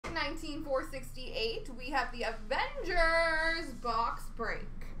19468, we have the Avengers box break.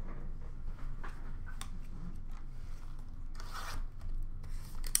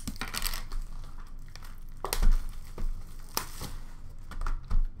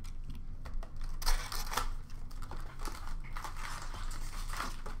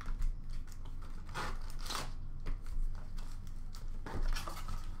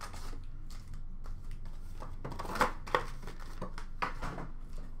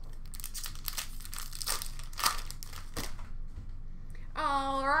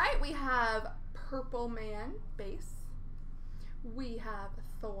 All right, we have Purple Man base. We have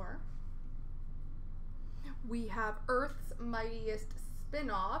Thor. We have Earth's Mightiest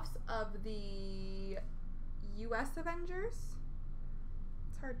spin-offs of the US Avengers.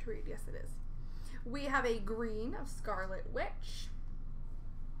 It's hard to read, yes it is. We have a green of Scarlet Witch.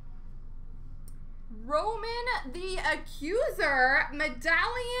 Roman the Accuser,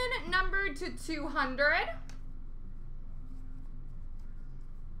 medallion numbered to 200.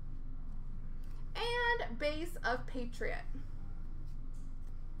 And base of Patriot.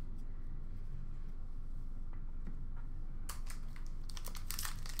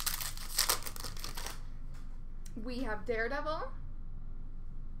 We have Daredevil,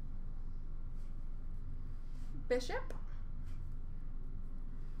 Bishop,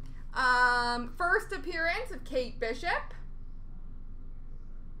 first appearance of Kate Bishop,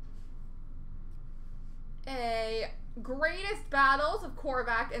 a Greatest Battles of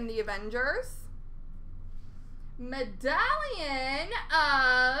Korvac and the Avengers, medallion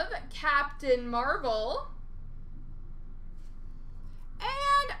of Captain Marvel,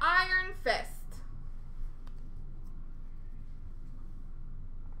 and Iron Fist.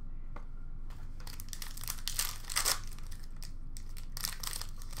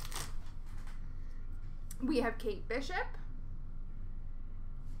 We have Kate Bishop,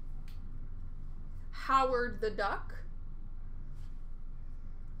 Howard the Duck,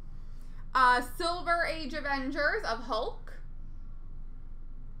 Silver Age Avengers of Hulk,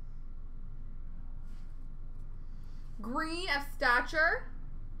 Green of Stature,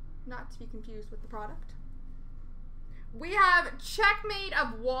 not to be confused with the product. We have Checkmate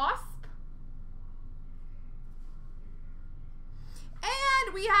of Wasp,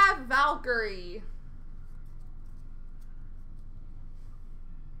 and we have Valkyrie.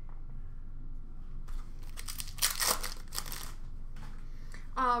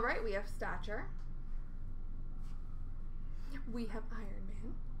 All right, we have Stature. We have Iron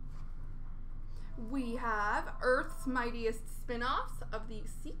Man. We have Earth's Mightiest spin-offs of the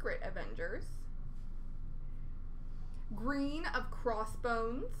Secret Avengers. Green of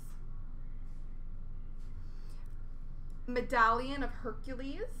Crossbones. Medallion of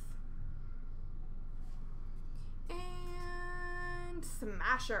Hercules. And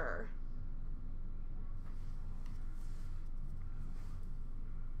Smasher.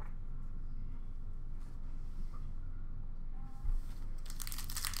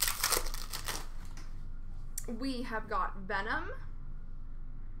 We have got Venom,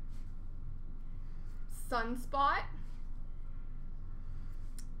 Sunspot,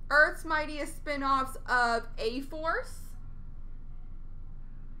 Earth's Mightiest spin-offs of A-Force,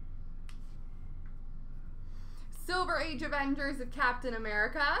 Silver Age Avengers of Captain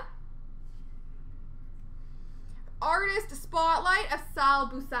America, Artist Spotlight of Sal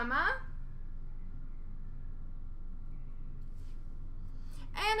Buscema,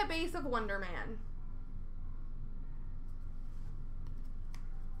 and a base of Wonder Man.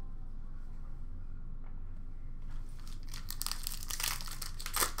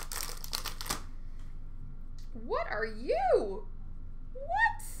 What are you?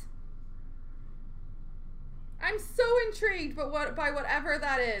 What? I'm so intrigued by whatever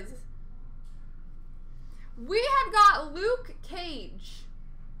that is. We have got Luke Cage.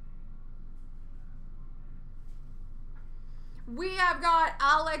 We have got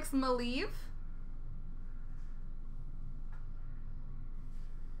Alex Maleev.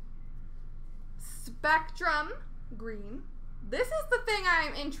 Spectrum, green. This is the thing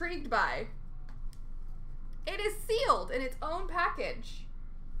I'm intrigued by. It is sealed in its own package.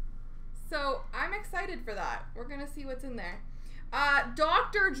 So I'm excited for that. We're going to see what's in there.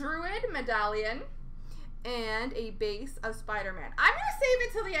 Dr. Druid medallion and a base of Spider-Man. I'm going to save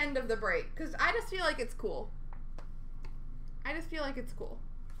it till the end of the break because I just feel like it's cool. I just feel like it's cool.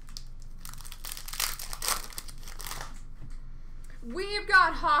 We've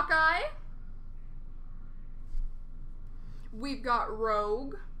got Hawkeye. We've got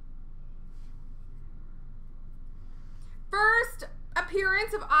Rogue. First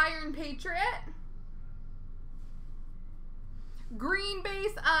appearance of Iron Patriot. Green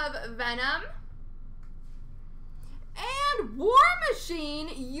base of Venom. And War Machine,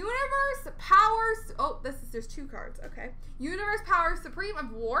 Universe Power, oh, there's 2 cards, okay. Universe Power Supreme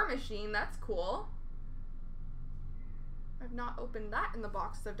of War Machine, that's cool. I've not opened that in the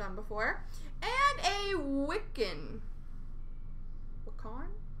boxes I've done before. And a Wiccan.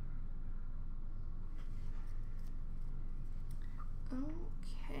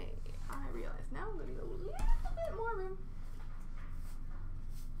 Okay, I realize now I'm going to need a little bit more room.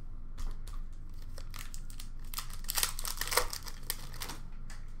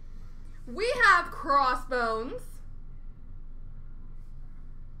 We have Crossbones,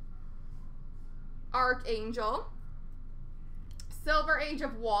 Archangel, Silver Age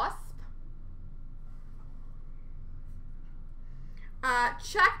of Wasp,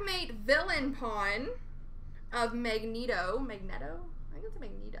 Checkmate Villain Pawn of Magneto. I think it's a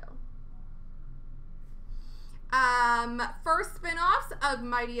Magneto. First spin-offs of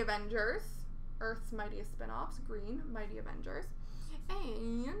Mighty Avengers, Earth's Mightiest spin-offs, green, Mighty Avengers.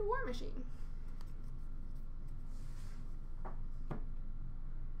 And War Machine.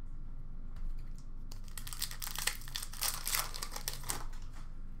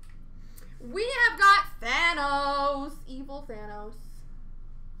 We have got Thanos, evil Thanos.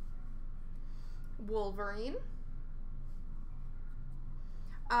 Wolverine.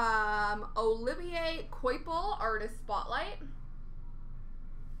 Olivier Coipel, Artist Spotlight.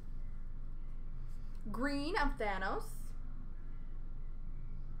 Green of Thanos.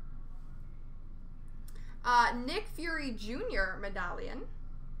 Nick Fury Jr. Medallion.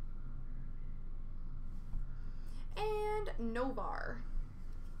 And Novar.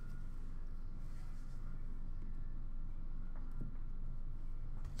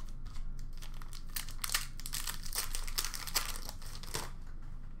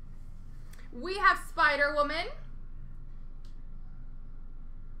 We have Spider-Woman.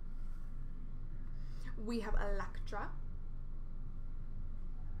 We have Elektra.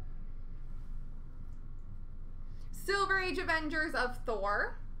 Silver Age Avengers of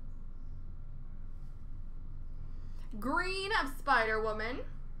Thor. Green of Spider-Woman.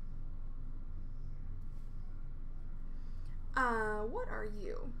 What are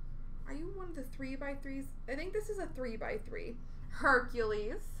you? Are you one of the 3x3s? I think this is a 3x3.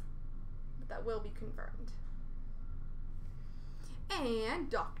 Hercules. But that will be confirmed. And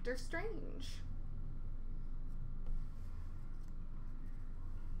Doctor Strange.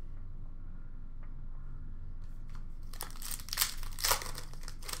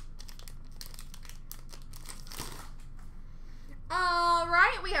 All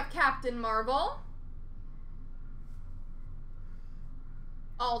right, we have Captain Marvel,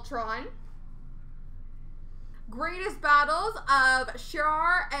 Ultron, Greatest Battles of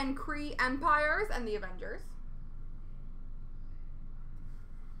Shi'ar and Kree Empires and the Avengers,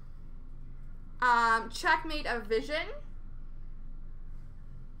 Checkmate of Vision,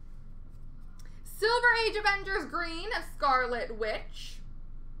 Silver Age Avengers Green of Scarlet Witch,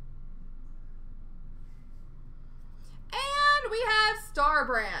 and we have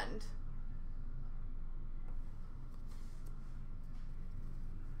Starbrand.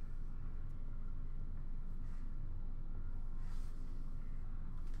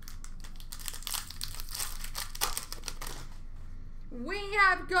 We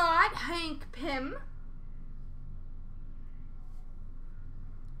have got Hank Pym,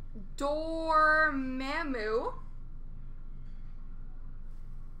 Dormammu,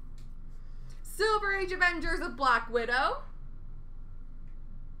 Silver Age Avengers of Black Widow,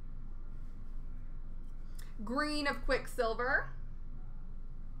 Green of Quicksilver,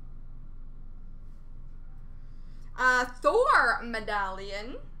 Thor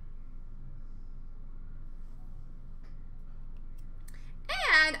Medallion,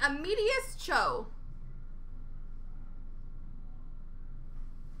 and Amadeus Cho.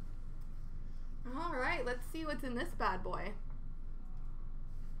 All right, let's see what's in this bad boy.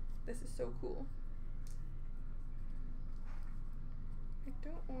 This is so cool. I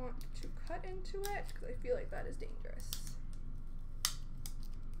don't want to cut into it because I feel like that is dangerous.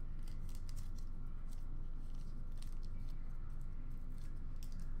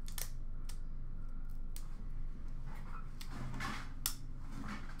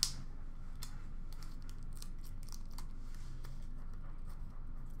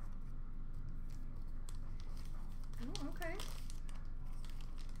 Oh, okay.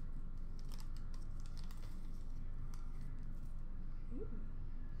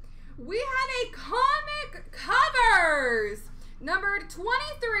 We have a comic covers, numbered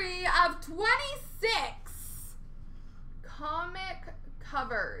 23 of 26. Comic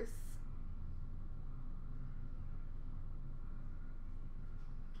covers.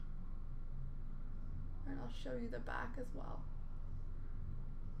 I'll show you the back as well.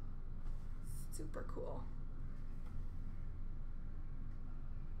 Super cool.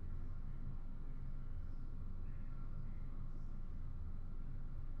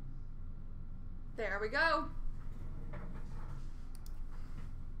 There we go.